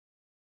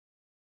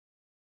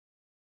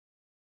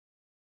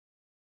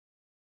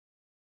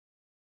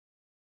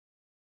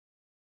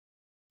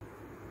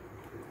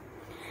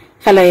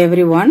Hello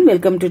everyone,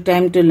 welcome to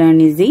Time to Learn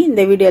Easy.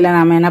 இந்த வீடியோல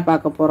நாம என்ன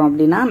பார்க்க போறோம்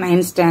அப்படினா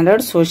 9th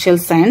standard social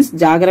science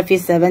geography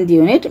 7th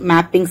unit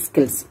mapping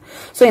skills.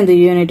 So இந்த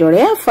யூனிட்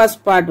உடைய first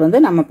part வந்து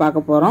நம்ம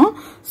பார்க்க போறோம்.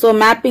 So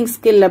mapping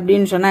skill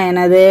அப்படினு சொன்னா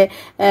என்னது,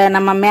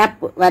 நம்ம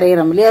மேப்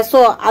வரையறோம் இல்லையா,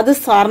 சோ அது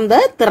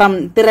சார்ந்த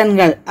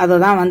திறன்கள்,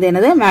 அதுதான் வந்து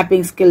என்னது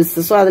mapping skills.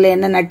 சோ அதுல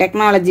என்னென்ன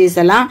டெக்னாலஜிஸ்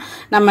எல்லாம்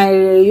நம்ம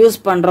யூஸ்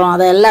பண்றோம்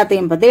அத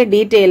எல்லாத்தையும் பத்தி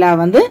டீடைலா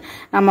வந்து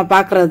நம்ம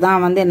பார்க்கிறது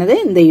தான் வந்து என்னது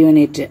இந்த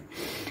unit.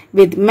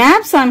 With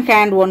maps on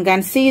hand, one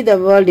can see the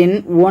world in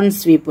one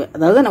sweep.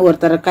 அதாவது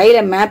ஒருத்தர்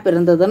கையில மேப்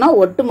இருந்ததுன்னா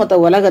ஒட்டுமொத்த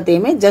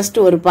உலகத்தையுமே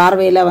ஜஸ்ட் ஒரு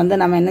பார்வையில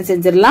வந்து நம்ம என்ன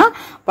செஞ்சிடலாம்,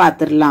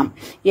 பார்த்திடலாம்.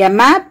 A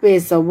map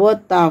is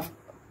worth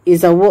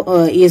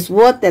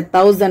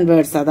 1,000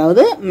 words.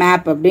 அதாவது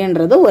மேப்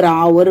அப்படின்றது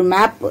ஒரு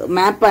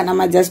மேப்பை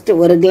நம்ம ஜஸ்ட்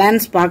ஒரு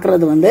கிளான்ஸ்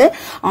பார்க்கிறது வந்து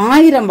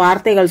 1000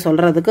 வார்த்தைகள்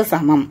சொல்றதுக்கு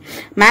சமம்.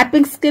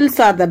 Mapping skills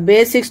are the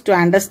basics to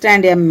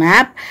understand a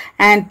map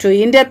and to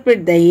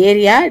interpret the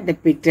area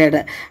depicted.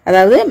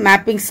 அதாவது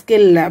மேப்பிங்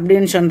ஸ்கில்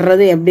அப்படின்னு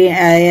சொல்றது எப்படி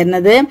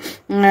என்னது,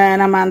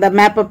 நம்ம அந்த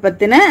மேப்பை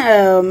பத்தின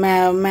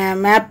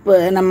மேப்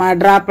நம்ம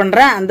டிரா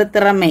பண்ற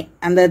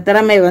அந்த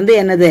திறமை வந்து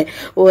என்னது,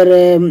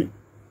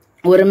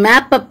 ஒரு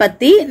மேப்பை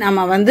பத்தி நம்ம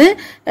வந்து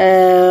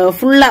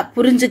ஃபுல்லா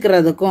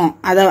புரிஞ்சுக்கிறதுக்கும்,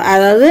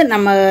 அதாவது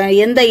நம்ம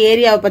எந்த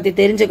ஏரியாவை பத்தி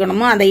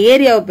தெரிஞ்சுக்கணுமோ அந்த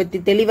ஏரியாவை பத்தி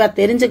தெளிவா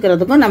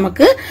தெரிஞ்சுக்கிறதுக்கும்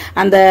நமக்கு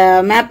அந்த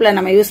மேப்ல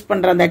நம்ம யூஸ்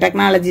பண்ற அந்த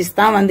டெக்னாலஜிஸ்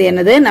தான் வந்து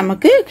என்னது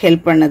நமக்கு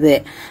ஹெல்ப் பண்ணுது.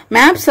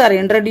 Maps R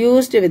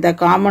introduced with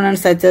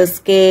components such as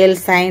scale,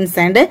 science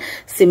and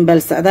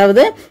symbols.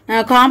 அதாவது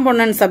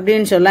காம்போனன்ட்ஸ்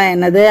அப்படின்னு சொல்ல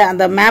என்னது,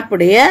 அந்த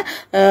மேப்புடைய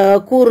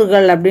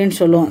கூறுகள் அப்படின்னு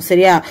சொல்லுவோம்,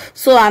 சரியா.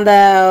 சோ அந்த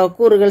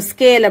கூறுகள்,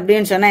 ஸ்கேல்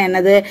அப்படின்னு சொன்னா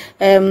என்னது,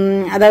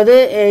 அதாவது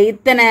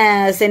இத்தனை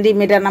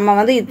சென்டிமீட்டர், நம்ம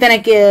வந்து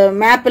இத்தனைக்கு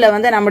மேப்ல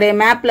வந்து நம்முடைய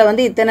மேப்ல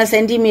வந்து இத்தனை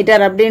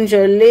சென்டிமீட்டர் அப்படின்னு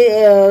சொல்லி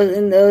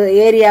இந்த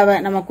ஏரியாவை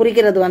நம்ம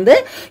குறிக்கிறது வந்து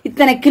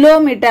இத்தனை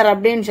கிலோமீட்டர்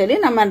அப்படின்னு சொல்லி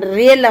நம்ம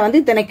ரியல்ல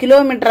வந்து இத்தனை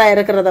கிலோமீட்டரா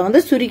இருக்கிறத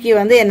வந்து சுருக்கி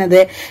வந்து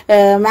என்னது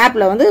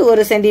மேப்ல வந்து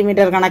ஒரு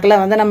சென்டிமீட்டர் கணக்குல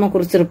வந்து நம்ம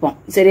குறிச்சிருப்போம்,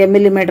 சரியா,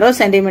 மில்லிமீட்டரோ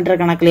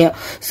சென்டிமீட்டர் கணக்குலயோ.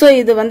 சோ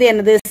இது வந்து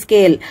என்னது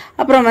ஸ்கேல்.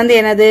 அப்புறம் வந்து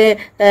என்னது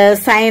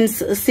சைன்ஸ்,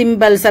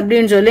 சிம்பிள்ஸ்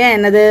அப்படின்னு சொல்லி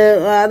என்னது,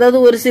 அதாவது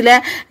ஒரு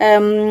சில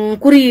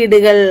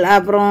குறியீடுகள்,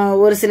 அப்புறம்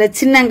ஒரு சில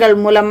சின்னங்கள்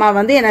மூலமா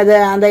வந்து என்னது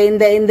அந்த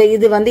இந்த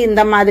இது வந்து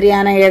இந்த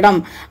மாதிரியான இடம்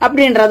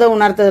அப்படின்றத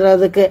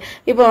உணர்த்துறதுக்கு.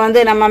 இப்ப வந்து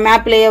நம்ம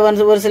மேப்லயே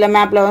ஒரு சில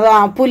மேப்ல வந்து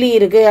புலி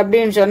இருக்கு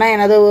அப்படின்னு சொன்னா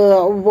என்னது,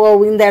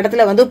 இந்த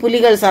இடத்துல வந்து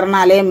புலிகள்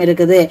சரணாலயம்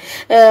இருக்குது.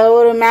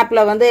 ஒரு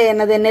மேப்ல வந்து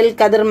என்னது நெல்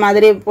கதிர்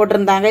மாதிரி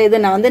போட்டிருந்தாங்க, இது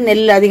வந்து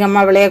நெல்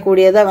அதிகமா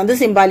விளையக்கூடியதை வந்து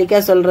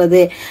சிம்பாலிக்கா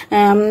சொல்றது.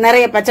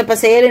 நிறைய பச்சை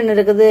பசேலுன்னு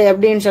இருக்குது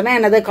அப்படின்னு சொன்னா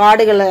என்னது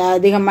காடுகள்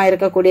அதிகமா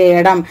இருக்கக்கூடிய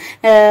இடம்.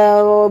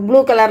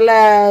 ப்ளூ கலர்ல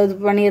இது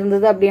பண்ணி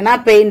இருந்தது அப்படின்னா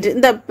பெயிண்ட்,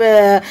 இந்த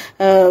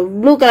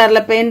ப்ளூ கலர்ல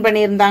பெயிண்ட்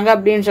பண்ணியிருந்தாங்க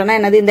அப்படின்னு சொன்னா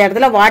என்னது இந்த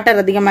இடத்துல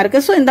வாட்டர் அதிகமா இருக்கு.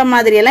 சோ இந்த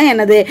மாதிரி எல்லாம்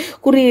என்னது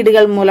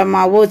குறியீடுகள்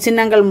மூலமாவோ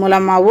சின்னங்கள்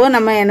மூலமாவோ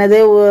நம்ம என்னது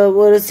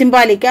ஒரு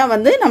சிம்பாலிக்கா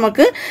வந்து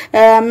நமக்கு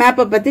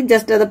மேப்பை பத்தி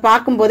ஜஸ்ட் அதை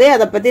பார்க்கும் போதே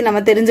அதை பத்தி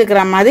நம்ம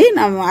தெரிஞ்சுக்கிற மாதிரி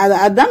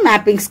அதுதான்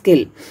mapping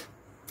skill.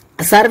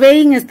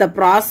 Surveying is the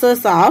process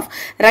of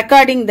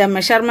recording the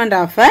measurement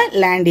of a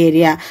land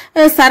area.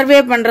 Survey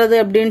பண்றது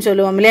அப்படின்னு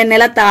சொல்லுவோம் இல்லையா,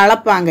 நிலத்தை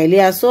அளப்பாங்க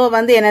இல்லையா. சோ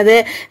வந்து என்னது,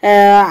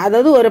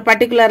 அதாவது ஒரு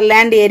பர்டிகுலர்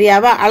லேண்ட்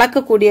ஏரியாவை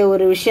அளக்கக்கூடிய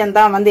ஒரு விஷயம்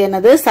தான் வந்து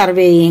என்னது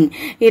surveying.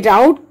 It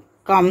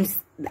outcomes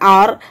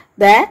R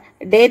the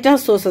data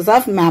sources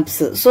of maps.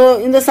 So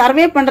இந்த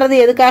சர்வே பண்றது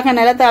எதுக்காக,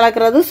 நிலத்தை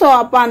அளக்கிறது. சோ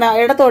அப்ப அந்த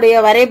இடத்தோடைய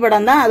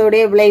வரைபடம் தான்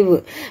அதோடைய விளைவு.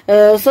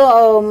 சோ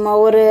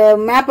ஒரு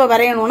மேப்பை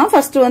வரையணும்னா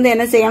ஃபர்ஸ்ட் வந்து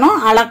என்ன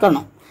செய்யணும்,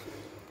 அளக்கணும்.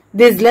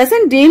 This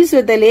lesson deals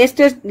with the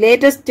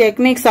latest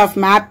techniques of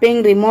mapping,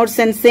 remote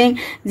sensing,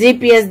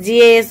 GPS,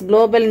 GIS,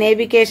 global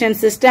navigation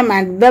system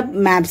and web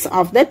maps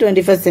of the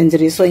 21st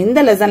century. So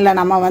இந்த லெசன்ல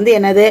நம்ம வந்து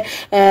என்னது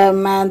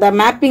the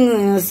mapping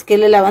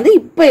skillல வந்து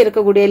இப்ப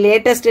இருக்கக்கூடிய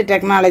லேட்டஸ்ட்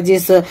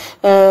டெக்னாலஜிஸ்,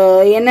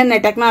 என்னென்ன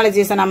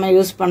டெக்னாலஜிஸ் நம்ம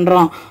யூஸ்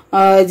பண்றோம்.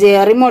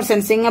 ரிமோட்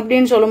சென்சிங்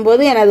அப்படின்னு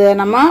சொல்லும்போது என்னது,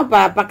 நம்ம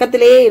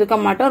பக்கத்திலேயே இருக்க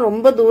மாட்டோம்,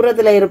 ரொம்ப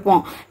தூரத்துல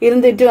இருப்போம்.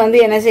 இருந்துட்டு வந்து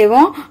என்ன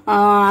செய்வோம்,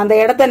 அந்த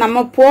இடத்த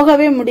நம்ம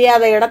போகவே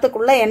முடியாத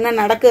இடத்துக்குள்ள என்ன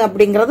நடக்கு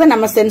அப்படிங்கறத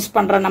நம்ம சென்ஸ்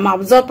பண்றோம், நம்ம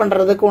அப்சர்வ்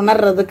பண்றதுக்கு,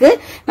 உணர்றதுக்கு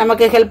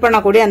நமக்கு ஹெல்ப்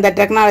பண்ணக்கூடிய அந்த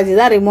டெக்னாலஜி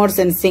தான் ரிமோட்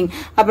சென்சிங்.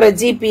 அப்புறம்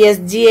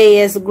GPS,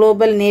 GIS,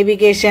 global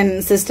navigation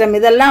system,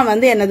 இதெல்லாம்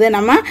வந்து என்னது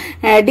நம்ம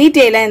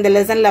டீடைலா இந்த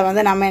லெசன்ல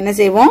வந்து நம்ம என்ன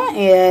செய்வோம்,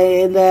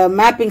 இந்த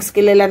மேப்பிங்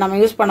ஸ்கில்ல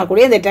நம்ம யூஸ்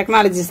பண்ணக்கூடிய இந்த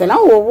டெக்னாலஜிஸ்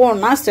எல்லாம்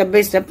ஒவ்வொன்றா ஸ்டெப்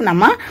பை ஸ்டெப்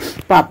நம்ம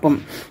பார்ப்போம்.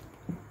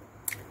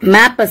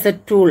 மேப் அஸ் எ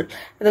டூல்,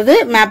 அதாவது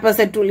மேப்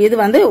அஸ் எ டூல் இது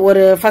வந்து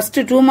ஒரு ஃபர்ஸ்ட்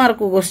 2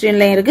 மார்க்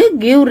கொஸ்டின்ல இருக்கு,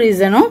 கிவ்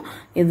ரீசனும்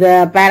இது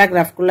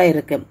பேராகிராஃப்குள்ள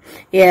இருக்கு.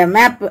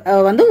 மேப்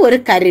வந்து ஒரு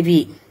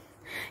கருவி.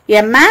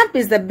 A map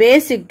is the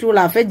basic tool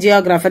of a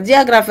geographer.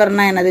 Geographer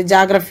na enadhu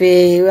geography,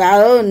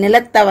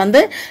 நிலத்தை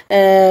வந்து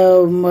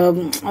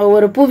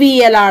ஒரு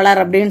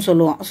புவியியலாளர் அப்படின்னு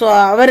சொல்லுவோம். சோ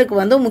அவருக்கு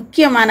வந்து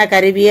முக்கியமான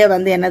கருவியே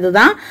வந்து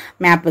என்னதுதான்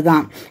மேப்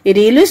தான். It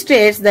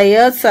illustrates the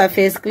earth's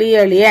surface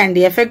clearly and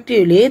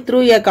effectively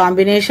through a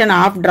combination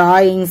of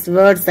drawings,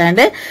 words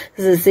and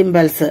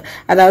symbols.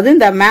 அதாவது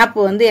இந்த மேப்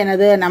வந்து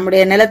என்னது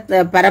நம்முடைய நில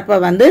பரப்பை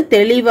வந்து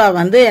தெளிவா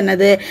வந்து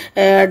என்னது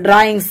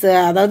டிராயிங்ஸ்,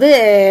 அதாவது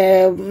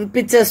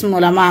பிக்சர்ஸ்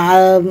மூலமா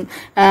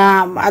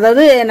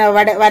அதாவது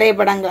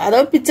வரைபடங்கள்,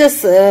 அதாவது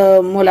பிக்சர்ஸ்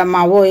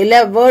மூலமாவோ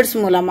இல்ல வேர்ட்ஸ்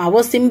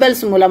மூலமாவோ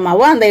சிம்பிள்ஸ்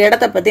மூலமாவோ அந்த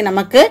இடத்தை பத்தி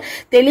நமக்கு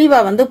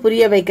தெளிவா வந்து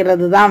புரிய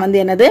வைக்கிறது தான் வந்து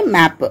என்னது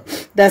map.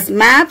 Thus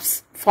maps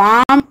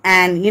form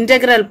an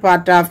integral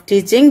part of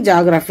teaching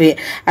geography.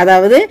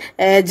 அதாவது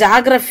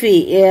geography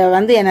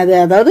வந்து என்னது,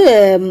 அதாவது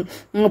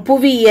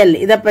புவியியல்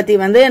இத பத்தி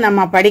வந்து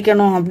நம்ம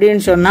படிக்கணும்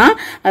அப்படின்னு சொன்னா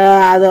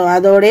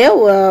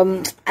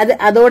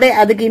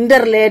அதுக்கு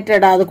இன்டர்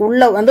ரிலேட்டட்,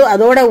 அதுக்குள்ள வந்து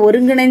அதோட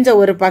ஒருங்கிணைஞ்ச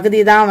ஒரு பகுதி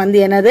தான் வந்து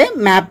என்னது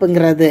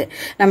மேப்புங்கிறது.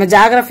 நம்ம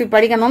ஜியோகிராஃபி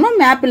படிக்கணும்னா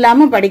மேப்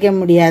இல்லாம படிக்க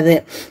முடியாது.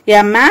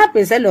 Map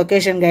is a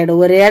location guide.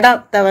 ஒரு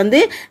இடத்தை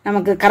வந்து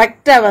நமக்கு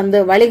கரெக்டா வந்து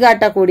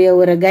வழிகாட்டக்கூடிய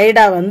ஒரு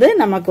கைடா வந்து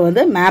நமக்கு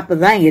வந்து மேப்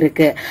தான்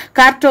இருக்கு.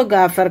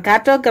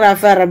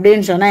 கார்டோகிராஃபர்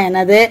அப்படின்னு சொன்னா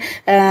என்னது,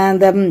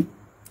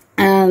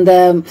 இந்த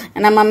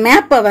நம்ம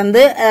மேப்பை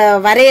வந்து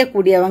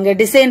வரையக்கூடியவங்க,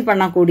 டிசைன்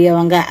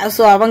பண்ணக்கூடியவங்க.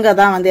 சோ அவங்க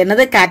தான் வந்து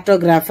என்னது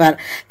கார்டோகிராஃபர்.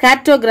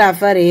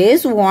 கார்டோகிராஃபர்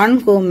is one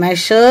who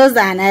measures,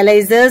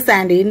 analyzes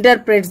and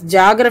interprets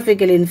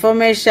geographical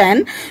information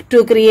to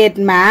create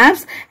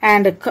maps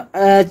and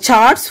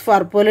charts for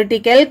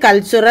political,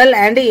 cultural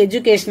and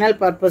educational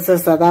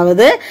purposes.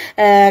 அதாவது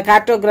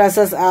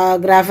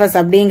கார்டோகிராஃபர்ஸ்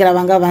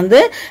அப்படிங்கிறவங்க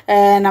வந்து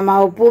நம்ம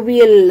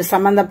புவியியல்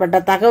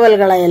சம்பந்தப்பட்ட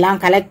தகவல்களை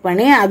எல்லாம் கலெக்ட்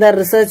பண்ணி அதை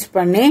ரிசர்ச்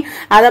பண்ணி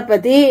அதை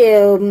பத்தி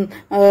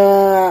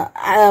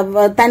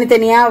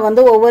தனித்தனியா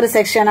வந்து ஒவ்வொரு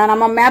செக்ஷனா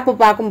நம்ம மேப்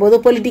பார்க்கும்போது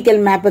பொலிட்டிக்கல்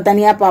மேப்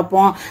தனியா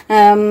பார்ப்போம்.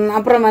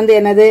 அப்புறம் வந்து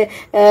என்னது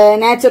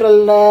நேச்சுரல்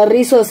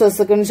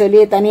ரிசோர்சஸ்க்குன்னு சொல்லி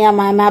தனியா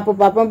மேப்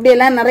பார்ப்போம். இப்படி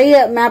எல்லாம் நிறைய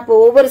மேப்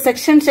ஒவ்வொரு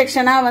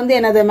செக்ஷனா வந்து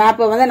என்னது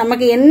மேப்பை வந்து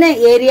நமக்கு என்ன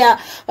ஏரியா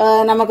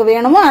நமக்கு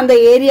வேணுமோ அந்த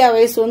ஏரியா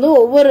வைஸ் வந்து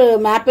ஒவ்வொரு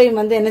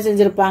மேப்பையும் வந்து என்ன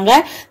செஞ்சிருப்பாங்க,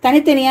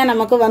 தனித்தனியா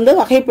நமக்கு வந்து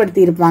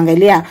வகைப்படுத்தி இருப்பாங்க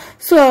இல்லையா.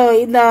 சோ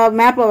இந்த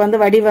மேப்பை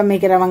வந்து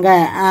வடிவமைக்கிறவங்க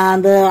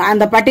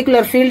அந்த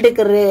பர்டிகுலர்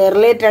ஃபீல்டுக்கு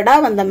ரிலேட்டடா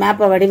அந்த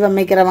மேப்பை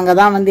வடிவமைக்கிறவங்க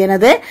தான் வந்து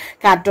என்னது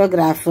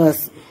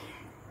கார்டோகிராஃபர்ஸ்.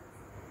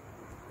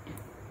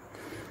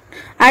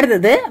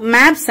 அடுத்தது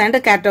மேப்ஸ் அண்ட்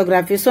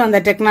கார்டோகிராஃபி. சோ அந்த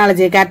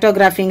டெக்னாலஜி,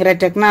 கார்டோகிராஃபிங்கிற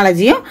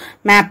டெக்னாலஜியும்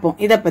மேப்பும்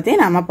இத பத்தி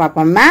நாம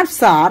பார்ப்போம்.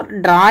 Maps R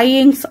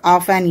drawings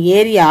of an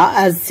area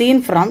as seen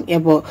from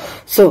above.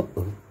 So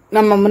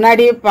நம்ம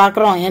முன்னாடியே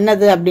பாக்குறோம்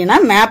என்னது அப்படின்னா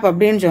மேப்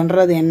அப்படின்னு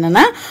சொல்றது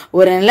என்னன்னா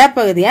ஒரு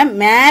நிலப்பகுதியை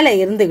மேல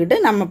இருந்துகிட்டு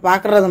நம்ம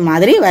பாக்குறது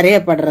மாதிரி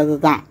வரையப்படுறது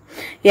தான்.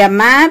 A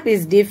map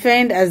is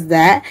defined as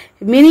the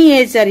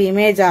miniature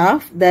image of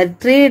the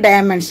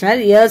three-dimensional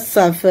earth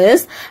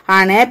surface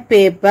on a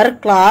paper,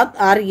 cloth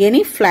or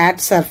any flat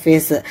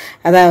surface.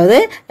 அதாவது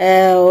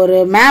ஒரு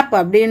மேப்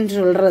அப்படின்னு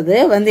சொல்றது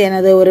வந்து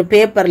என்னது, ஒரு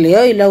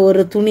பேப்பர்லயோ இல்ல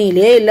ஒரு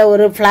துணியிலயோ இல்ல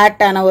ஒரு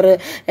பிளாட்டான ஒரு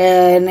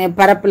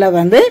பரப்புல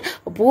வந்து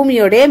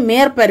பூமியோடைய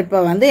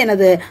மேற்பரப்பை வந்து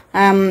என்னது,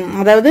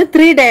 அதாவது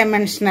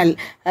 3-dimensional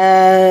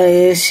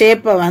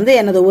ஷேப்பை வந்து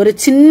என்னது ஒரு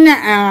சின்ன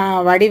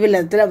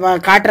வடிவிலத்துல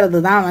காட்டுறது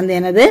தான் வந்து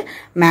என்னது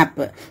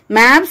map.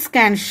 Maps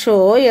can show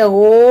a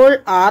whole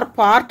are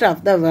part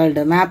of the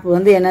world. Map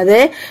வந்து என்னது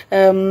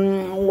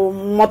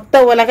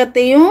மொத்த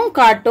உலகத்தையும்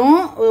காட்டும்.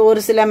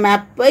 ஒரு சில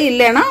மேப்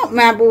இல்லைன்னா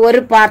மேப்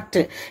ஒரு பார்ட்.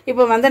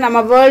 இப்ப வந்து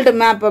நம்ம வேர்ல்டு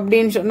மேப்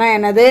அப்படின்னு சொன்னா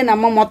என்னது,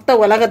 நம்ம மொத்த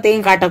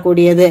உலகத்தையும்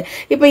காட்டக்கூடியது.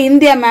 இப்ப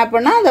இந்தியா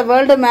மேப்னா அந்த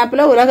வேர்ல்டு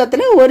மேப்ல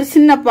உலகத்துல ஒரு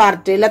சின்ன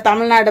பார்ட், இல்ல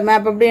தமிழ்நாடு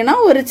மேப் அப்படின்னா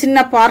ஒரு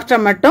சின்ன பார்ட்டை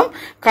மட்டும்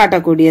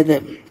காட்டக்கூடியது.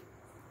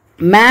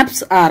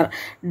 Maps R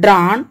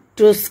drawn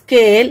to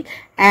scale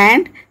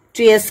and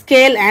to a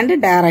scale and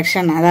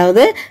direction.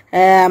 அதாவது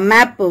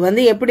மேப்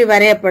வந்து எப்படி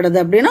வரையப்படுது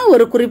அப்படின்னா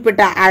ஒரு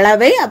குறிப்பிட்ட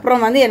அளவை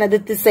அப்புறம் வந்து எனது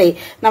திசை.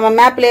 நம்ம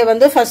மேப்லயே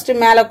வந்து ஃபர்ஸ்ட்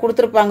மேல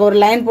கொடுத்திருப்பாங்க, ஒரு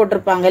லைன்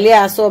போட்டிருப்பாங்க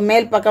இல்லையா. சோ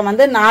மேல் பக்கம்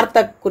வந்து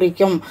நார்த்த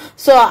குறிக்கும்.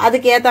 சோ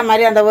அதுக்கு ஏத்த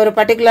மாதிரி அந்த ஒரு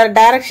பர்டிகுலர்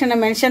டைரக்ஷனை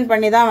மென்ஷன்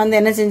பண்ணி தான் வந்து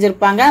என்ன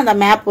செஞ்சிருப்பாங்க, அந்த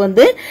மேப்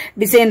வந்து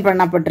டிசைன்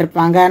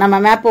பண்ணப்பட்டிருப்பாங்க. நம்ம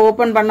மேப்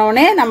ஓபன் பண்ண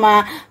உடனே நம்ம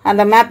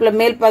அந்த மேப்ல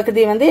மேல்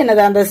பகுதி வந்து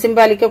என்னது அந்த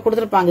சிம்பாலிக்க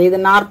கொடுத்திருப்பாங்க, இது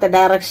நார்த்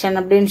டைரக்ஷன்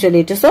அப்படின்னு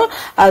சொல்லிட்டு. சோ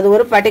அது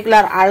ஒரு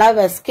பர்டிகுலர்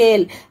அளவு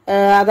ஸ்கேல்.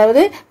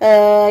 அதாவது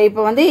இப்ப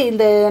வந்து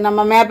இந்த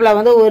நம்ம மேப்ல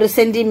வந்து ஒரு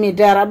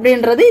சென்டிமீட்டர்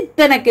அப்படின்றது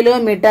இத்தனை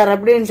கிலோமீட்டர்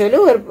அப்படின்னு சொல்லி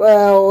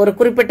ஒரு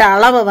குறிப்பிட்ட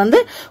அளவை வந்து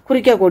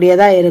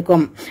குறிக்கக்கூடியதா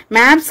இருக்கும்.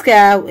 Maps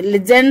have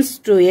legends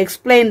to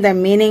explain the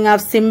meaning of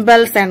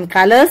symbols and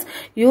colors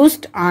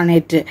used on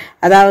it.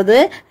 அதாவது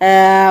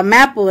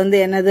மேப் வந்து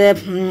என்னது,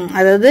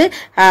 அதாவது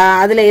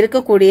அதுல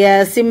இருக்கக்கூடிய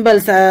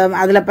சிம்பிள்ஸ்,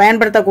 அதுல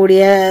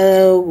பயன்படுத்தக்கூடிய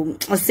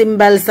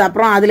சிம்பிள்ஸ்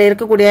அப்புறம் அதுல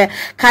இருக்கக்கூடிய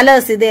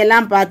கலர்ஸ்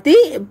இதெல்லாம் பார்த்து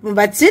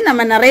வச்சு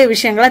நம்ம நிறைய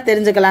விஷயங்களை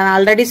தெரிஞ்சுக்கலாம்.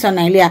 ஆல்ரெடி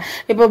சொன்னேன் இல்லையா.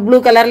 இப்போ ப்ளூ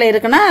கலர்ல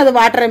இருக்குன்னா அது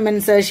வாட்டர்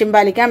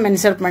சிம்பாலிக்கா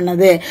மென்ஷன்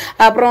பண்ணது.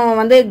 அப்புறம்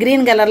வந்து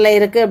கிரீன் கலர்ல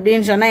இருக்கு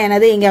அப்படின்னு சொன்னா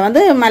என்னது, இங்க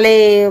வந்து மலை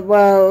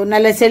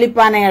நல்ல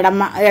செழிப்பான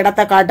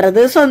இடத்தை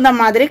காட்டுறது. ஸோ இந்த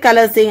மாதிரி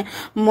கலர்ஸிங்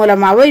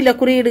மூலமாவோ இல்ல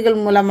குறியீடுகள்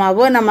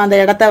மூலமாவோ நம்ம அந்த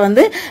இடத்த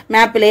வந்து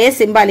மேப்லயே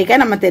சிம்பாலிக்கா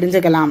நம்ம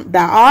தெரிஞ்சுக்கலாம்.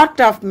 The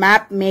art of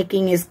map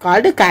making is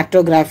called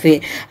cartography.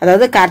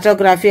 அதாவது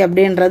கார்டோகிராஃபி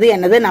அப்படின்றது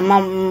என்னது,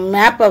 நம்ம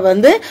மேப்பை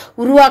வந்து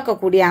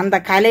உருவாக்கக்கூடிய அந்த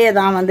கலையை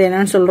தான் வந்து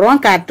என்னன்னு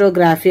சொல்றோம்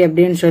கார்டோகிராஃபி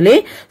அப்படின்னு அப்படின்னு சொல்லி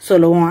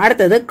சொல்லுவோம்.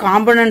 அடுத்தது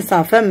components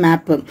of a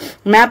map.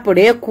 Map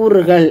உடைய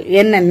கூறுகள்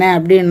என்னென்ன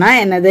அப்படின்னா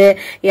என்னது?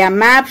 A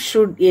map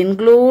should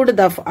include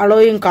the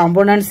following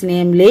components,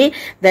 namely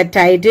the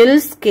title,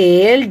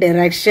 scale,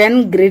 direction,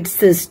 grid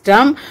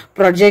system,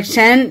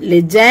 projection,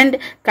 legend,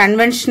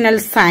 conventional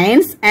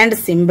signs and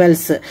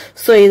symbols.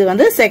 So இது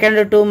வந்து second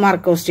 2 mark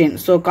question.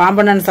 So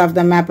components of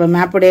the map.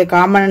 map உடைய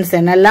components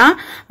என்னெல்லாம்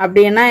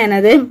அப்படின்னா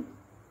என்னது?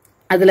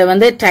 அதுல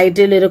வந்து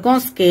title இருக்கும்,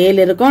 scale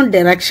இருக்கும்,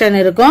 டைரக்ஷன்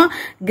இருக்கும்,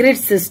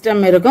 கிரிட் சிஸ்டம்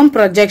இருக்கும்,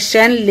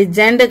 projection,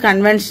 legend,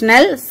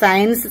 conventional,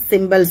 science,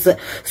 symbols.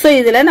 So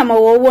இதுல நம்ம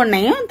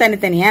ஒவ்வொன்னையும்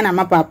தனித்தனியா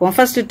நம்ம பார்ப்போம்.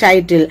 First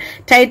title.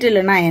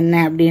 டைட்டில்னா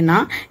என்ன அப்படின்னா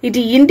it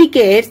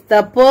indicates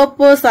the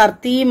purpose R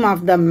theme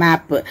of the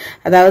map.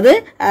 அதாவது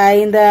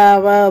இந்த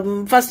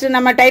ஃபர்ஸ்ட்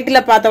நம்ம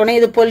டைட்டில பார்த்த உடனே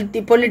இது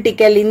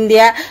பொலிட்டிக்கல்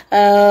இந்தியா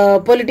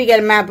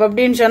பொலிட்டிக்கல் மேப்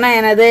அப்படின்னு சொன்னா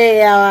என்னது?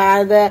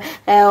 அது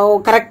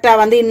கரெக்டா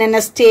வந்து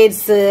என்னென்ன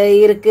ஸ்டேட்ஸ்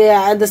இருக்கு,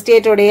 அந்த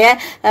ஸ்டேட்டோடைய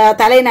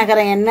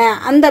தலைநகரம் என்ன,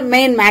 அந்த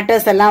மெயின்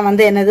மேட்டர்ஸ் எல்லாம்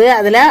வந்து என்னது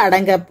அதுல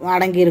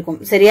அடங்கி இருக்கும்.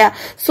 சரியா?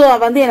 சோ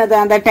வந்து என்னது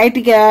அந்த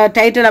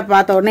டைட்டிலை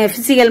பார்த்த உடனே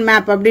பிசிக்கல்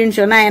மேப் அப்படின்னு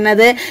சொன்னா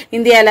என்னது?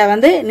 இந்தியால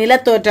வந்து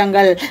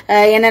நிலத்தோற்றங்கள்,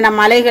 என்னென்ன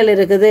மலைகள்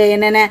இருக்குது,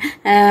 என்னென்ன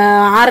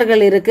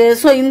ஆறுகள் இருக்கு,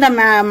 சோ இந்த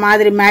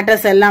மாதிரி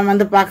மேட்டர்ஸ் எல்லாம்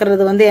வந்து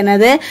பாக்குறது வந்து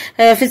என்னது?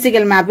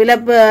 Physical map. இல்ல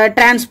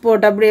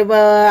டிரான்ஸ்போர்ட்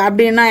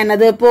அப்படின்னா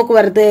என்னது?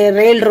 போக்குவரத்து,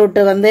 ரயில்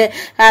ரூட் வந்து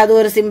அது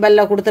ஒரு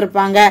சிம்பல்ல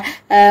கொடுத்திருப்பாங்க.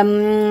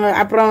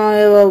 அப்புறம்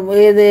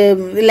இது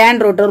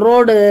லேண்ட் ரூட்,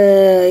 ரோடு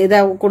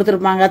இத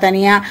கொடுத்திருப்பாங்க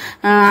தனியா.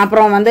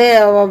 அப்புறம் வந்து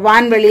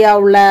வான்வெளியா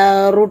உள்ள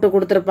ரூட்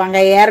கொடுத்திருப்பாங்க,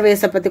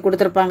 ஏர்வேஸ பத்தி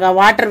கொடுத்திருப்பாங்க,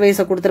 வாட்டர்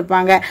வேஸ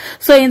கொடுத்திருப்பாங்க.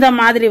 சோ இந்த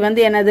மாதிரி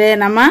வந்து என்னது?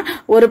 நம்ம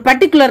ஒரு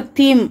பர்டிகுலர்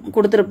தீம்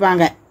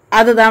கொடுத்திருப்பாங்க.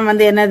 அதுதான்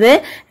வந்து என்னது?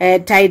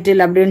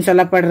 டைட்டில் அப்படின்னு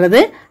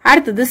சொல்லப்படுறது.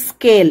 அடுத்தது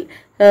ஸ்கேல்.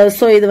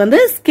 சோ இது வந்து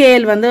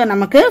ஸ்கேல் வந்து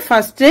நமக்கு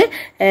ஃபர்ஸ்ட்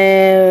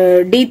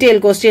டீடைல்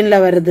கொஸ்டின்ல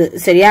வருது.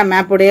 சரியா?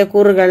 மேப் உடைய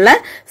கூறுகள்ல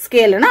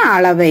ஸ்கேல்னா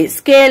அளவை.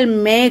 Scale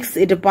makes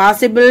it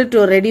possible to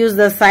reduce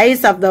the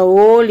size of the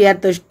whole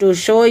earth to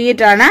show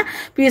it on a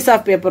piece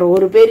of paper.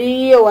 ஒரு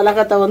பெரிய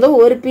உலகத்தை வந்து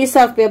ஒரு பீஸ்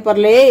ஆஃப்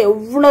பேப்பர்லயே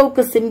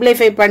எவ்வளவுக்கு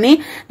சிம்பிளிஃபை பண்ணி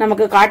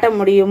நமக்கு காட்ட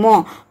முடியுமோ,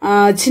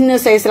 சின்ன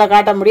சைஸ்ல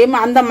காட்ட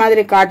முடியுமோ அந்த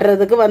மாதிரி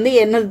காட்டுறதுக்கு வந்து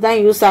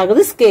என்னதுதான் யூஸ்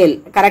ஆகுது? ஸ்கேல்.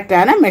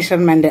 கரெக்டான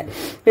measurement.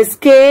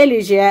 Scale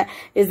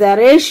is the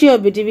ratio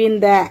between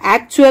the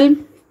actual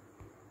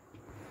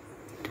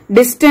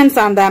distance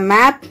on the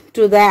map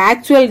to the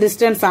actual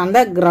distance on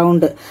the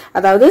ground.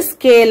 அதாவது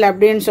ஸ்கேல்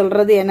அப்படின்னு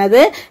சொல்றது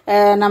என்னது?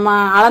 நம்ம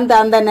அளந்த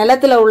அந்த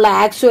நிலத்துல உள்ள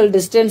ஆக்சுவல்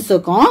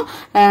டிஸ்டன்ஸுக்கும்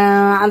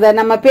அந்த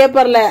நம்ம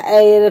பேப்பர்ல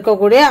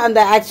இருக்கக்கூடிய அந்த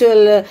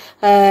ஆக்சுவல்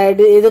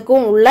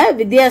இதுக்கும் உள்ள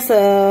வித்தியாச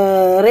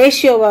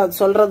ரேஷியோவை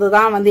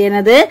சொல்றதுதான் வந்து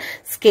என்னது?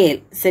 ஸ்கேல்.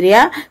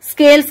 சரியா?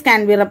 Scales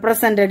can be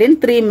represented in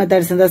 3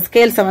 methods. இந்த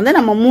ஸ்கேல்ஸ் வந்து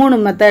நம்ம 3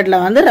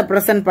 மெத்தட்ல வந்து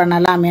ரெப்ரசன்ட்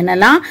பண்ணலாம்.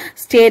 என்னெல்லாம்?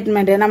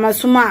 ஸ்டேட்மெண்ட். நம்ம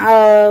சும்மா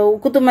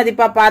குத்து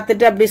மதிப்பா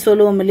பார்த்துட்டு அப்படி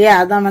சொல்லுவோம் இல்லையா?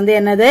 அதான் வந்து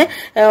என்னது?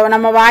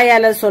 நம்ம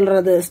வாயால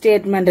சொல்றது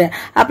ஸ்டேட்மெண்ட்.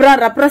 அப்புறம்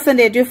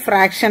ரெப்ரசன்டேட்டிவ்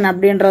ஃபிராக்ஷன்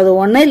அப்படின்றது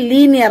ஒன்னு,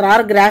 linear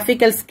R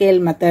graphical scale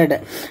method.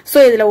 So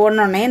இதுல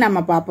ஒன்னொன்னே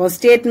நம்ம பார்ப்போம்.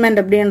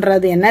 ஸ்டேட்மெண்ட்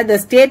அப்படின்றது என்ன? The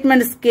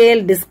statement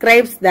scale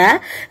describes the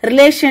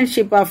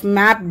relationship of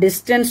map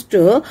distance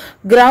to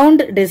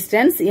ground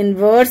distance in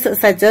words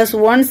such as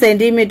 1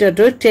 centimeter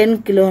to 10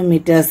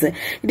 kilometers.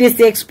 It is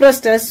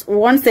expressed as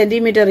 1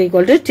 centimeter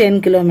equal to 10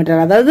 kilometer.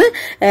 அதாவது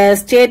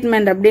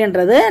statement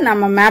அப்படின்றது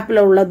நம்ம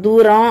மேப்ல உள்ள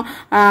தூரம்,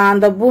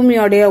 அந்த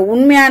பூமியோடைய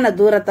உண்மையான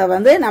தூரத்தை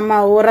வந்து நம்ம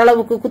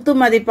ஓரளவுக்கு குத்து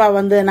மதிப்பா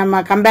வந்து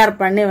நம்ம கம்பேர்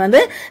பண்ணி வந்து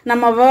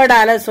நம்ம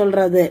வேர்டால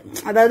சொல்றது.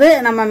 அதாவது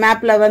நம்ம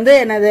மேப்ல வந்து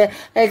என்னது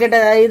கிட்ட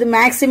இது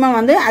மேக்சிமம்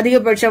வந்து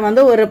அதிகபட்சம்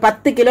வந்து ஒரு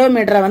 10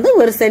 கிலோமீட்டரை வந்து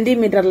ஒரு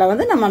சென்டிமீட்டர்ல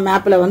வந்து நம்ம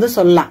மேப்ல வந்து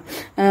சொல்லலாம்,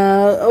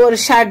 ஒரு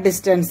ஷார்ட்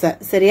டிஸ்டன்ஸ்.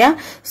 சரியா?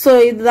 சோ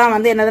இதுதான்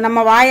வந்து என்னது?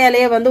 நம்ம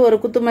வாயாலேயே வந்து ஒரு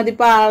குத்து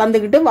மதிப்பா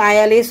அளந்துகிட்டு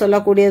வாயாலேயே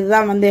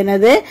சொல்லக்கூடியதுதான் வந்து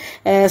என்னது?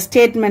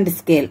 Statement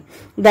scale.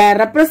 The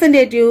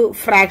representative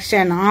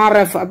fraction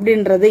RF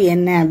அப்படின்றது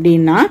என்ன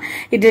அப்படின்னா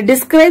it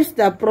describes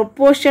the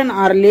proportion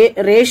or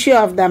ratio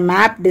of the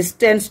map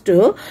distance to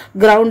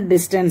ground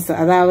distance.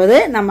 அதாவது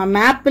நம்ம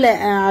மேப்ல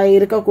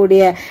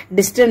இருக்கக்கூடிய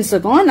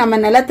டிஸ்டன்ஸுக்கும் நம்ம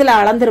நிலத்துல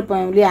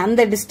அளந்திருப்போம் இல்லையா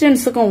அந்த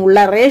டிஸ்டன்ஸுக்கும்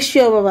உள்ள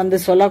ரேஷியோவை வந்து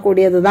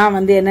சொல்லக்கூடியதுதான்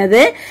வந்து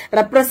என்னது?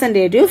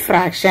 representative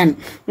fraction.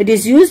 It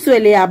is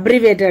usually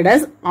abbreviated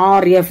as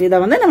RF. இத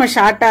வந்து நம்ம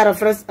ஷார்ட்டா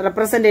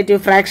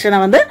representative fraction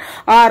வந்து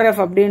RF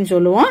அப்படின்னு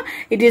சொல்லுவோம்.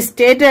 It is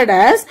stated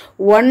as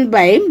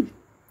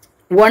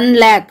 1/1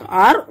 lakh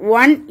or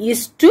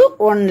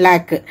 1:1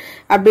 lakh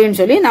அப்படின்னு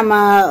சொல்லி நம்ம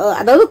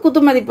அதாவது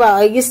குத்துமதிப்பா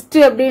இஸ்ட்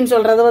அப்படின்னு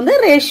சொல்றது வந்து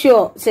ரேஷியோ.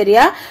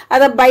 சரியா?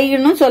 அத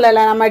பைன்னு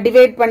சொல்லலாம், நம்ம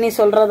டிவைட் பண்ணி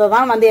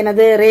சொல்றதான் வந்து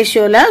என்னது?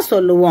 ரேஷியோல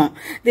சொல்லுவோம்.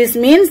 This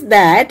means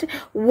that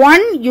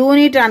 1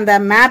 unit on the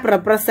map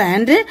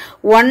represent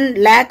 1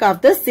 lakh of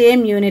the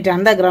same unit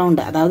on the ground.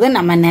 அதாவது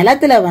நம்ம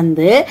நிலத்துல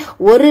வந்து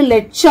 1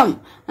 லட்சம்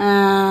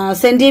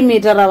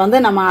சென்டிமீட்டரை வந்து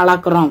நம்ம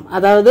அளக்குறோம்.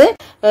 அதாவது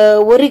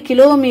 1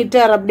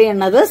 கிலோமீட்டர்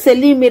அப்படின்னது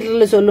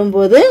சென்டிமீட்டர்ல சொல்லும்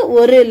போது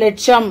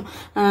 1,00,000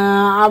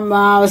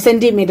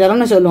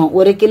 சென்டிமீட்டர்னு சொல்லுவோம்.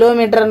 1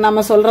 கிலோமீட்டர்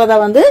நம்ம சொல்றத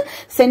வந்து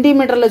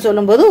சென்டிமீட்டர்ல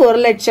சொல்லும் போது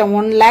 1,00,000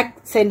 1 lakh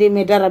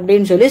சென்டிமீட்டர்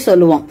அப்படின்னு சொல்லி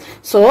சொல்லுவோம்.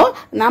 சோ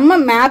நம்ம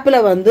மேப்ல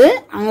வந்து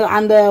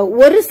அந்த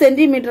 1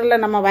 சென்டிமீட்டர்ல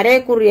நம்ம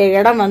வரையக்கூடிய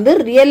இடம் வந்து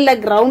ரியல்ல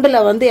கிரவுண்ட்ல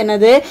வந்து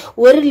என்னது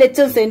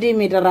 1,00,000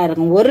 சென்டிமீட்டரா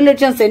இருக்கும்.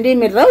 1,00,000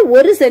 சென்டிமீட்டர்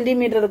 1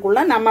 சென்டிமீட்டருக்குள்ள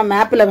நம்ம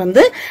மேப்ல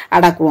வந்து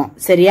அடக்குவோம்.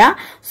 சரியா?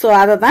 சோ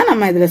அதை தான்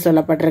நம்ம இதுல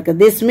சொல்லப்பட்டிருக்கு.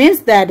 This means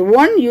that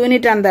 1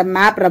 unit on the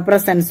map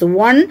represents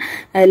 1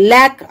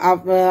 lakh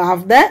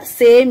of the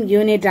same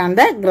unit on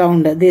the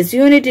ground. This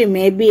unit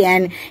may be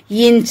an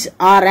inch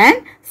or an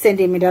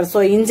centimetre. So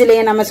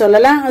இன்ச்லயே நம்ம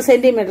சொல்லலாம்,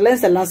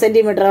 சென்டிமீட்டர்லயும் சொல்லலாம்.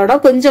 சென்டிமீட்டரோட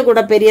கொஞ்சம்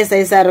கூட பெரிய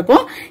சைஸா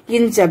இருக்கும்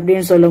இன்ச்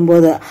அப்படின்னு சொல்லும்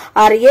போது.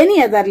 Or any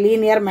other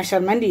linear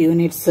measurement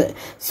units.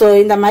 So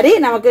இந்த மாதிரி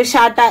நமக்கு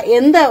ஷார்ட்டா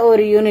எந்த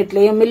ஒரு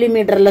யூனிட்லயும்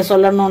மில்லிமீட்டர்ல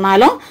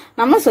சொல்லணும்னாலும்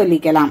நம்ம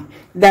சொல்லிக்கலாம்.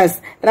 Thus,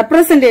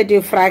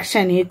 representative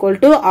fraction equal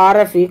to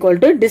RF equal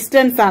to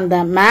distance on the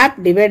map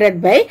divided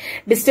by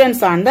distance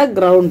on the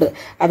ground.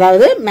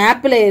 அதாவது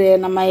மேப்ல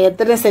நம்ம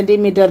எத்தனை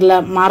சென்டிமீட்டர்ல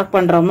மார்க்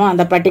பண்றோமோ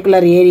அந்த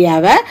பர்டிகுலர்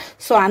ஏரியாவை,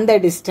 சோ அந்த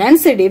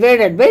distance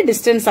divided by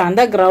distance on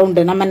the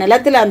ground. நம்ம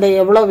நிலத்துல அந்த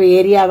எவ்வளவு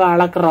ஏரியாவை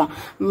அளக்குறோம்,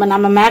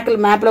 நம்ம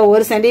மேப்ல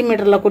 1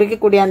 சென்டிமீட்டர்ல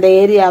குறிக்கக்கூடிய அந்த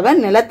ஏரியாவை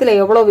நிலத்துல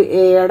எவ்வளவு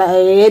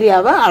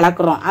ஏரியாவை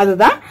அளக்குறோம்,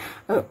 அதுதான்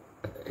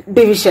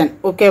டிவிஷன்.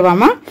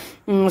 ஓகேவாமா?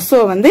 சோ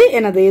வந்து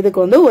எனது இதுக்கு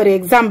வந்து ஒரு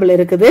எக்ஸாம்பிள்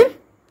இருக்குது.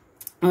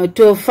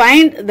 To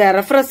find the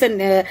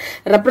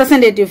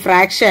representative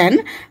fraction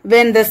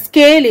when the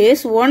scale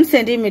is 1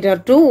 centimeter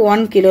to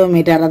 1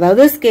 kilometer.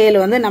 அதாவது ஸ்கேல்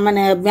வந்து நம்ம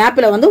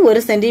மேப்ல வந்து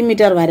 1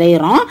 சென்டிமீட்டர்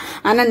வரைகிறோம்,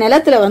 ஆனா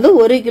நிலத்துல வந்து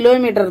 1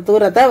 கிலோமீட்டர்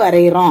தூரத்தை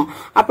வரைகிறோம்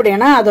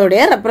அப்படின்னா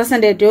அதோடைய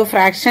ரெப்ரசன்டேட்டிவ்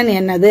ஃபிராக்ஷன்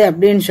என்னது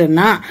அப்படின்னு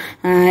சொன்னா,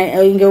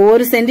 இங்க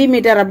 1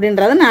 சென்டிமீட்டர்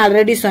அப்படின்றது நான்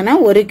ஆல்ரெடி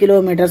சொன்னேன் 1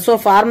 கிலோமீட்டர். சோ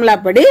ஃபார்முலா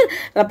படி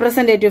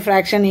representative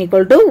fraction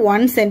equal to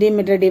 1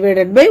 centimetre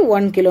divided by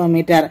 1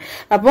 kilometre.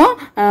 அப்போ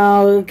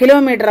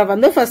கிலோமீட்டரை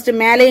வந்து ஃபர்ஸ்ட்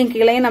மேலையும்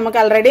கீழையும் நமக்கு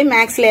ஆல்ரெடி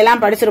மேக்ஸ்ல எல்லாம்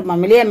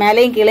படிச்சிருப்போம் இல்லையா?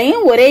 மேலையும்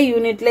கீழையும் ஒரே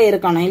யூனிட்ல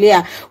இருக்கணும் இல்லையா?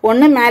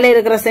 ஒன்னு மேல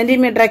இருக்கிற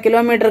சென்டிமீட்டரை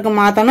கிலோமீட்டருக்கு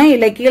மாத்தணும்,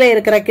 இல்ல கீழே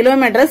இருக்கிற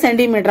கிலோமீட்டரை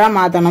சென்டிமீட்டரா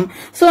மாத்தணும்.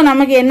 சோ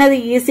நமக்கு என்னது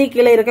ஈஸி?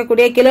 கீழே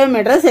இருக்கக்கூடிய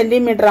கிலோமீட்டரை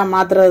சென்டிமீட்டரா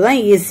மாத்துறது தான்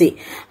ஈஸி.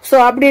 சோ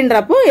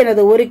அப்படின்றப்போ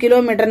எனது 1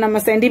 கிலோமீட்டர்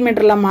நம்ம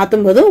சென்டிமீட்டர்ல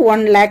மாத்தும் போது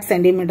 1 lakh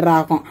சென்டிமீட்டர்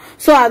ஆகும்.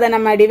 சோ அதை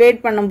நம்ம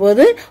டிவைட்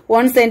பண்ணும்போது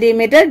 1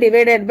 centimetre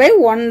divided by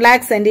 1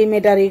 lakh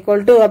centimetre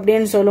equal to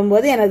அப்படின்னு சொல்லும்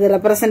போது எனது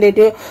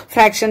ரெப்ரசன்டேட்டிவ்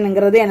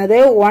ஃபிராக்ஷன்ங்கிறது எனது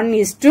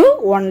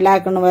 1:1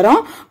 lakh வரும்.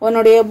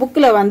 உன்னுடைய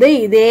புக்ல வந்து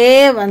இதே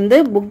வந்து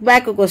புக்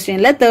பேக்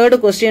கொஸ்டின்ல 3rd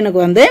கொஸ்டினுக்கு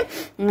வந்து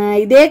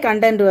இதே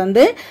கண்டென்ட்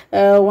வந்து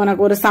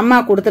உனக்கு ஒரு சம்மா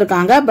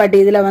கொடுத்திருக்காங்க. பட்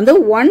இதுல வந்து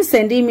 1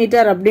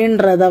 சென்டிமீட்டர்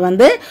அப்படின்றத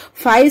வந்து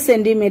 5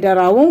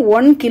 சென்டிமீட்டராகவும்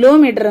 1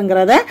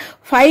 கிலோமீட்டருங்கிறத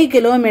 5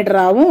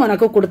 கிலோமீட்டராகவும்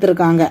உனக்கு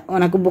கொடுத்திருக்காங்க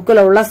உனக்கு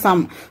புக்ல உள்ள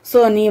சம். சோ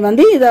நீ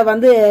வந்து இத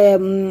வந்து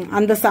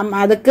அந்த சம்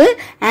அதுக்கு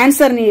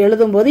ஆன்சர் நீ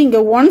எழுதும் போது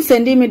இங்க 1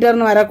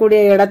 சென்டிமீட்டர்னு வரக்கூடிய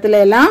இடத்துல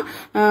எல்லாம்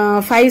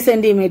 5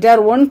 சென்டிமீட்டர்,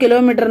 1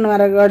 கிலோமீட்டர்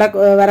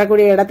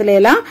வரக்கூடிய இடத்துல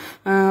எல்லாம்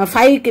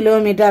 5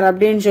 கிலோமீட்டர்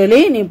அப்படின்னு சொல்லி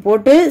நீ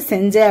போட்டு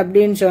செஞ்ச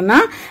அப்படின்னு சொன்னா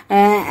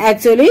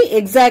ஆக்சுவலி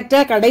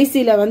எக்ஸாக்டா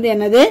கடைசியில வந்து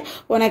என்னது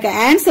உனக்கு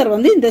ஆன்சர்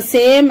வந்து இந்த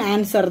சேம்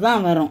ஆன்சர்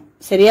தான் வரும்.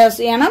 சரியா?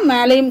 ஏன்னா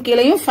மேலையும்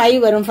கீழையும் 5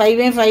 வரும்.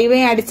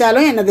 5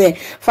 அடிச்சாலும் என்னது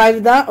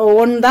 5 தான்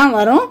 1 தான்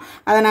வரும்.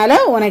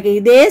 அதனால உனக்கு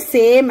இதே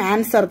சேம்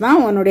ஆன்சர்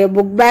தான் உன்னுடைய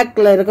புக்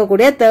பேக்ல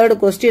இருக்கக்கூடிய 3rd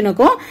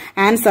கொஸ்டினுக்கும்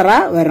ஆன்சரா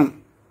வரும்.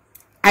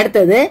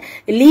 அடுத்தது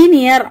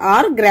linear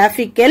R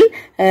graphical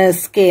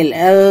scale.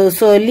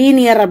 So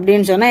linear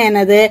அப்படின்னு சொன்னா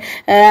என்னது?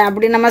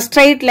 அப்படி நம்ம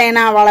ஸ்ட்ரைட்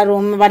லைனா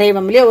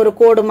வரைவோம் இல்லையா, ஒரு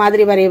கோடு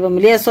மாதிரி வரைவோம்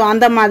இல்லையா? சோ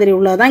அந்த மாதிரி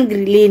உள்ளதான்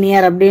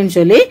லீனியர் அப்படின்னு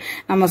சொல்லி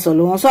நம்ம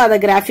சொல்லுவோம். சோ அதை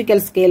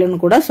கிராபிக்கல் ஸ்கேல்னு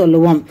கூட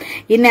சொல்லுவோம்.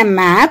 இன் a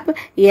map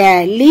a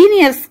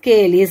linear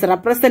scale is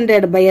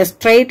represented by a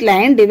straight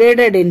line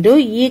divided into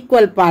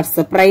equal parts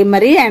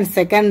primary and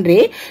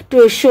secondary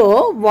to show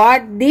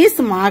what these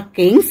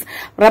markings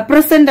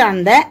represent on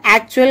the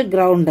actual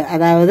ground.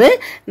 அதாவது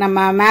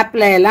நம்ம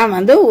மேப்ல எல்லாம்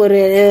வந்து ஒரு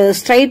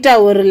ஸ்ட்ரைட்டா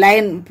ஒரு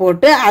லைன்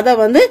போட்டு அதை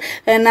வந்து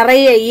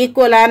நிறைய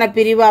ஈக்குவலான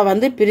பிரிவா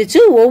வந்து பிரிச்சு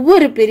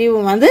ஒவ்வொரு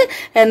பிரிவும் வந்து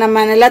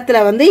நம்ம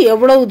நிலத்துல வந்து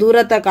எவ்வளவு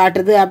தூரத்தை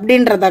காட்டுது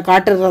அப்படின்றத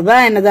காட்டுறதா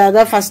என்னது?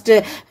 அதான் ஃபர்ஸ்ட்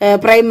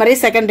பிரைமரி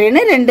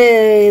செகண்டரின்னு 2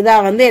 இதா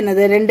வந்து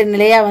என்னது 2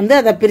 நிலையா வந்து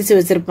அதை பிரிச்சு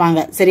வச்சிருப்பாங்க.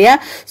 சரியா?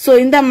 சோ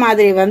இந்த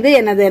மாதிரி வந்து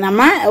என்னது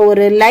நம்ம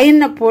ஒரு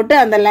லைன் போட்டு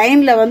அந்த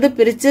லைன்ல வந்து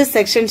பிரிச்சு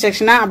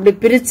செக்ஷனா அப்படி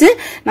பிரிச்சு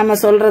நம்ம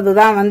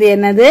சொல்றதுதான் வந்து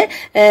என்னது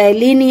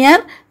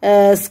லீனியர்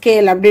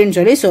scale அப்படின்னு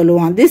சொல்லி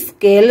சொல்லுவோம். This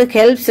scale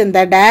helps in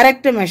the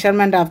direct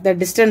measurement of the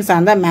distance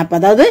on the map.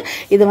 அதாவது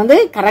இது வந்து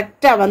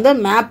கரெக்டா வந்து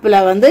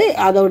மேப்ல வந்து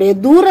அதோடைய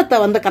தூரத்தை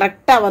வந்து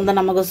கரெக்டா வந்து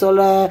நமக்கு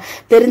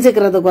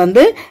தெரிஞ்சுக்கிறதுக்கு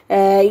வந்து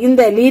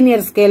இந்த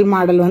லீனியர் ஸ்கேல்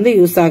மாடல் வந்து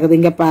யூஸ் ஆகுது.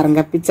 இங்க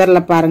பாருங்க,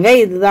 பிக்சர்ல பாருங்க,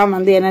 இதுதான்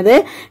வந்து என்னது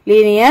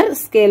linear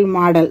scale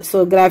model. So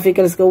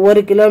graphical scale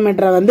 1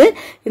 kilometre வந்து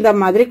இந்த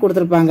மாதிரி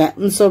கொடுத்திருப்பாங்க.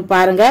 சோ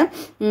பாருங்க,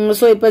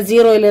 சோ இப்ப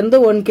 0ல இருந்து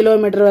 1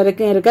 கிலோமீட்டர்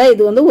வரைக்கும் இருக்க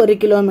இது வந்து 1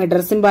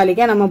 கிலோமீட்டர்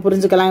சிம்பாலிக்கா நம்ம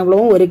புரிஞ்சுக்கலாம்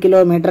இவ்வளவும் 1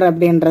 கிலோமீட்டர்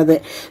அப்படின்றது.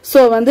 சோ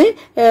வந்து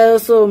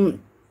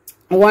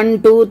 1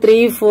 2 3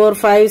 4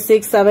 5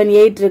 6 7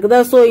 8 இருக்குதா.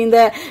 சோ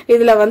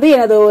இதுல வந்து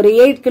எனது ஒரு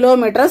 8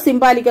 கிலோமீட்டர்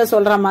சிம்பாலிக்கா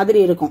சொல்ற மாதிரி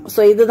இருக்கும்.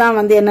 சோ இதுதான்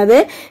வந்து என்னது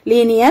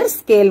லீனியர்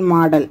ஸ்கேல்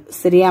மாடல்.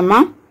 சரியாமா?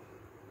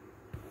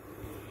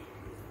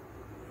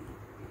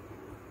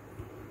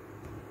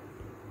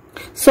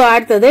 சோ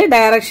அடுத்தது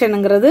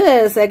டைரக்ஷன்ங்கிறது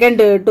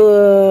செகண்ட்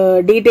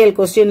டீடைல்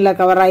கொஸ்டின்ல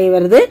கவர் ஆகி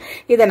வருது.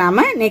 இதை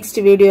நாம நெக்ஸ்ட்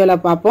வீடியோல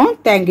பார்ப்போம்.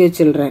 Thank you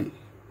children.